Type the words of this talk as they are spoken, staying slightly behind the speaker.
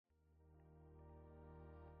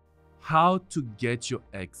how to get your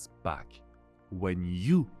ex back when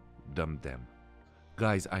you dump them.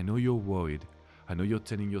 Guys, I know you're worried. I know you're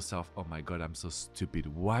telling yourself, oh my God, I'm so stupid.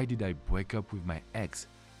 Why did I break up with my ex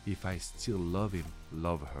if I still love him,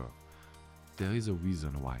 love her? There is a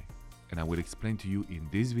reason why. And I will explain to you in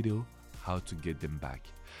this video how to get them back.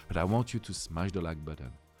 But I want you to smash the like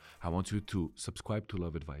button. I want you to subscribe to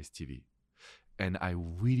Love Advice TV. And I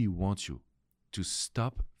really want you to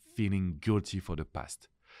stop feeling guilty for the past.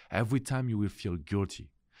 Every time you will feel guilty,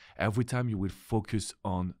 every time you will focus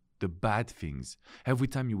on the bad things, every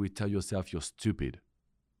time you will tell yourself you're stupid,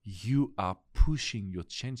 you are pushing your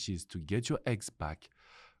chances to get your ex back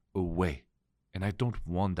away. And I don't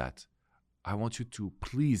want that. I want you to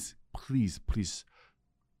please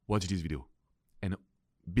watch this video and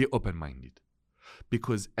be open-minded.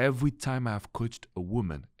 Because every time I've coached a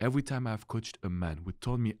woman, every time I've coached a man who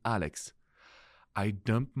told me, Alex, I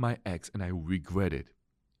dumped my ex and I regret it,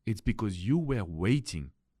 it's because you were waiting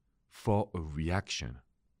for a reaction.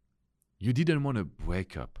 You didn't want to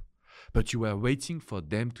break up, but you were waiting for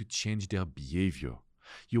them to change their behavior.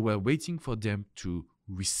 You were waiting for them to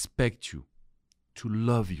respect you, to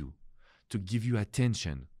love you, to give you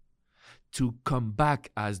attention, to come back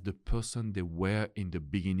as the person they were in the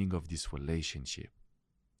beginning of this relationship.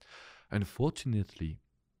 Unfortunately,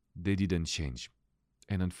 they didn't change.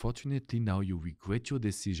 And unfortunately, now you regret your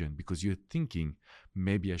decision because you're thinking,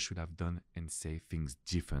 maybe I should have done and say things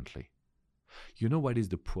differently. You know what is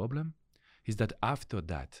the problem? Is that after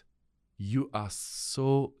that, you are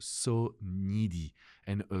so needy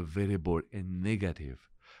and available and negative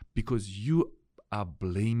because you are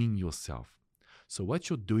blaming yourself. So what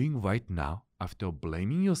you're doing right now after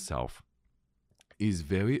blaming yourself is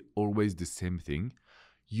very always the same thing.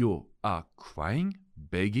 You are crying,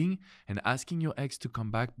 begging, and asking your ex to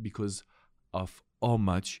come back because of how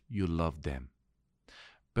much you love them.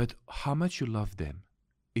 But how much you love them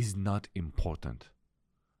is not important,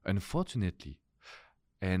 unfortunately.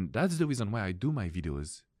 And that's the reason why I do my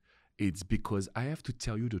videos. It's because I have to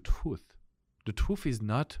tell you the truth. The truth is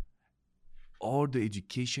not all the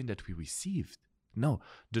education that we received. No,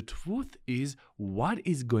 the truth is what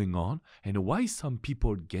is going on and why some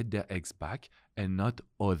people get their ex back and not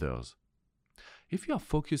others. If you are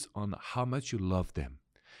focused on how much you love them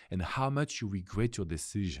and how much you regret your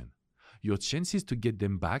decision, your chances to get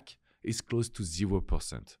them back is close to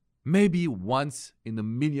 0%. Maybe once in a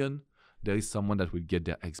million, there is someone that will get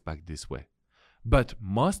their ex back this way. But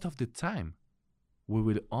most of the time, we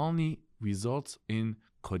will only result in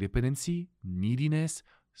codependency, neediness,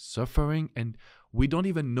 suffering, and we don't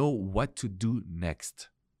even know what to do next.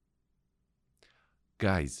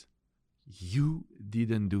 Guys, you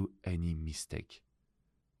didn't do any mistake.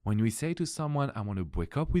 When we say to someone, I want to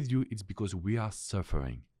break up with you, it's because we are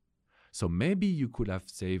suffering. So maybe you could have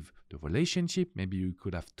saved the relationship, maybe you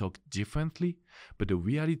could have talked differently, but the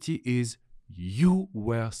reality is you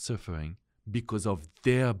were suffering because of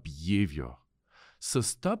their behavior. So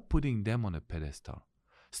stop putting them on a pedestal.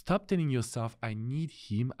 Stop telling yourself, I need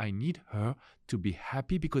him, I need her to be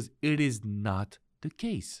happy, because it is not the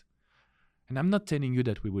case. And I'm not telling you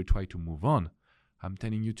that we will try to move on. I'm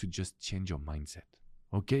telling you to just change your mindset.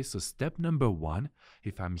 Okay, so step number one,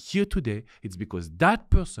 if I'm here today, it's because that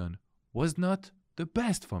person was not the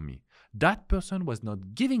best for me. That person was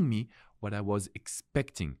not giving me what I was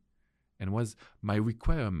expecting and was my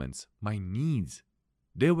requirements, my needs.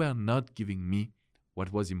 They were not giving me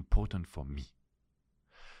what was important for me.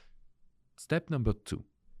 Step number two,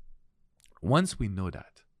 once we know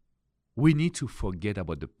that, we need to forget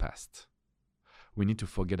about the past. We need to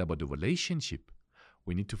forget about the relationship.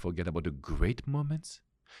 We need to forget about the great moments.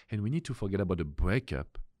 And we need to forget about the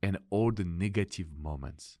breakup and all the negative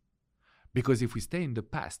moments. Because if we stay in the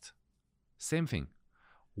past, same thing,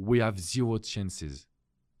 we have 0 chances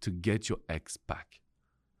to get your ex back.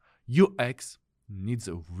 Your ex needs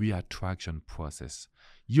a reattraction process.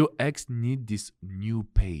 Your ex needs this new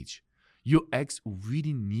page. Your ex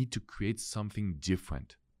really needs to create something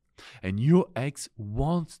different. And your ex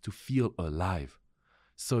wants to feel alive.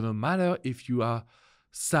 So no matter if you are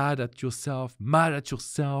sad at yourself, mad at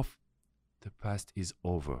yourself, the past is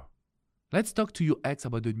over. Let's talk to your ex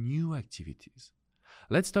about the new activities.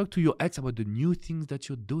 Let's talk to your ex about the new things that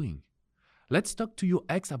you're doing. Let's talk to your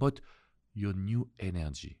ex about your new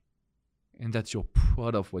energy. And that you're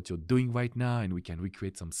proud of what you're doing right now, and we can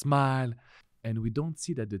recreate some smile. And we don't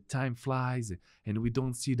see that the time flies, and we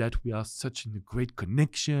don't see that we are such in a great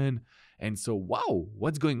connection. And so, wow,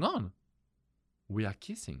 what's going on? We are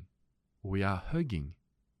kissing. We are hugging.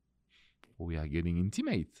 We are getting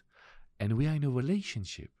intimate. And we are in a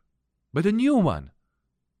relationship. But a new one.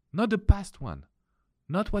 Not the past one.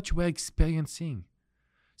 not what you were experiencing.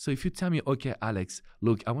 So if you tell me, okay, Alex,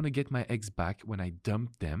 look, I want to get my ex back when I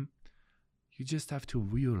dumped them, you just have to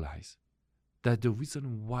realize that the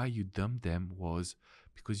reason why you dumped them was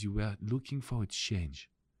because you were looking for a change.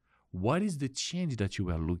 What is the change that you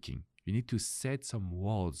were looking? You need to set some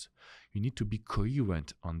words. You need to be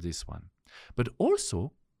coherent on this one. But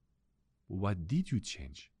also, what did you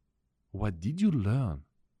change? What did you learn?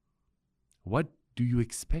 What do you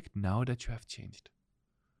expect now that you have changed?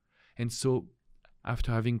 And so,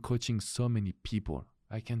 after having coaching so many people,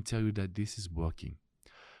 I can tell you that this is working.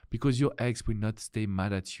 Because your ex will not stay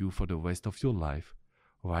mad at you for the rest of your life,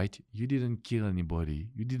 right? You didn't kill anybody.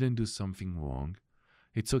 You didn't do something wrong.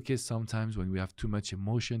 It's okay sometimes when we have too much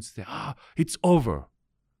emotion to say, it's over.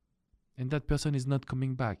 And that person is not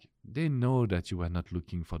coming back. They know that you were not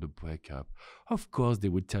looking for the breakup. Of course, they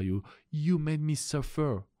would tell you, you made me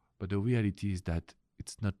suffer. But the reality is that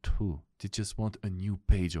it's not true. They just want a new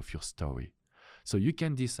page of your story. So you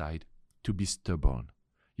can decide to be stubborn.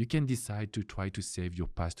 You can decide to try to save your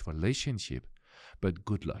past relationship, but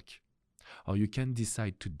good luck. Or you can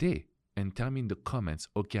decide today and tell me in the comments,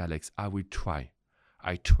 okay, Alex, I will try.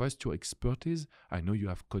 I trust your expertise. I know you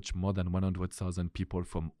have coached more than 100,000 people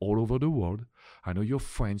from all over the world. I know you're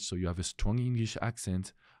French, so you have a strong English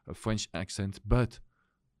accent, a French accent, but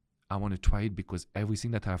I want to try it because everything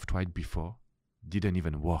that I have tried before didn't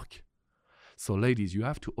even work. So ladies, you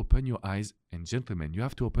have to open your eyes, and gentlemen, you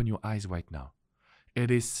have to open your eyes right now. It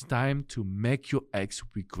is time to make your ex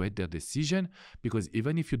regret their decision, because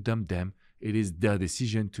even if you dump them, it is their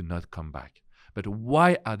decision to not come back. But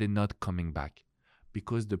why are they not coming back?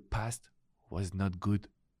 Because the past was not good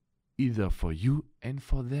either for you and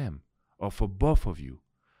for them, or for both of you,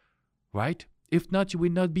 right? If not, you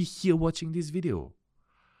will not be here watching this video.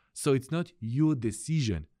 So it's not your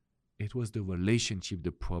decision. It was the relationship,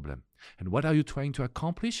 the problem. And what are you trying to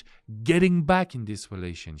accomplish? Getting back in this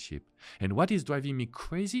relationship. And what is driving me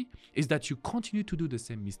crazy is that you continue to do the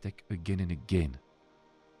same mistake again and again.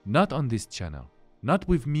 Not on this channel. Not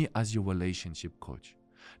with me as your relationship coach.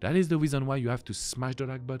 That is the reason why you have to smash the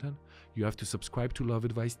like button. You have to subscribe to Love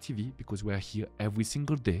Advice TV, because we are here every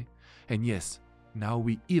single day. And yes, now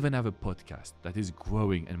we even have a podcast that is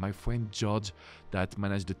growing, and my friend George that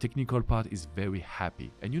managed the technical part is very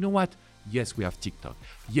happy. And you know what? Yes, we have TikTok.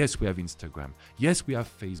 Yes, we have Instagram. Yes, we have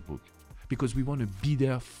Facebook, because we want to be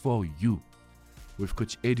there for you. With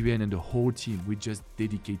Coach Adrian and the whole team, we just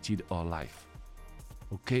dedicated our life.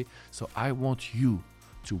 Okay? So I want you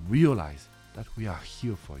to realize that we are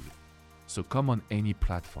here for you. So come on any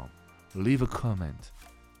platform, leave a comment.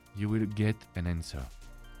 You will get an answer.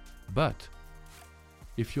 But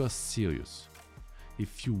if you are serious,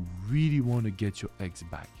 if you really want to get your ex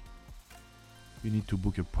back, you need to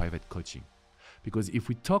book a private coaching. Because if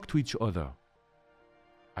we talk to each other,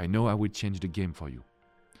 I know I will change the game for you.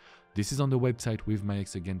 This is on the website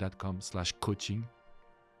withmyexagain.com/coaching.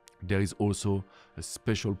 There is also a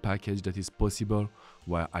special package that is possible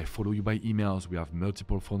where I follow you by emails. We have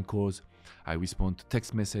multiple phone calls. I respond to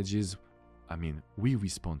text messages. We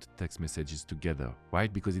respond to text messages together,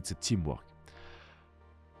 right? Because it's a teamwork.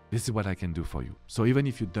 This is what I can do for you. So even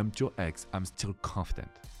if you dumped your ex, I'm still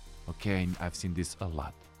confident. Okay, and I've seen this a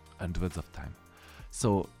lot, hundreds of times.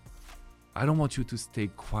 So I don't want you to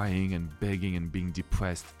stay crying and begging and being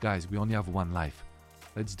depressed. Guys, we only have one life.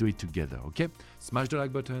 Let's do it together, okay? Smash the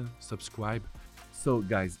like button, subscribe. So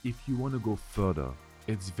guys, if you want to go further,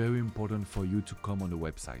 it's very important for you to come on the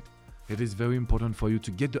website. It is very important for you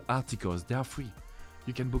to get the articles. They are free.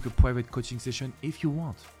 You can book a private coaching session if you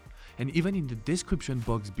want. And even in the description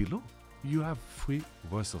box below, you have free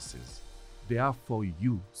resources. They are for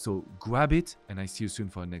you. So grab it, and I see you soon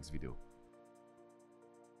for our next video.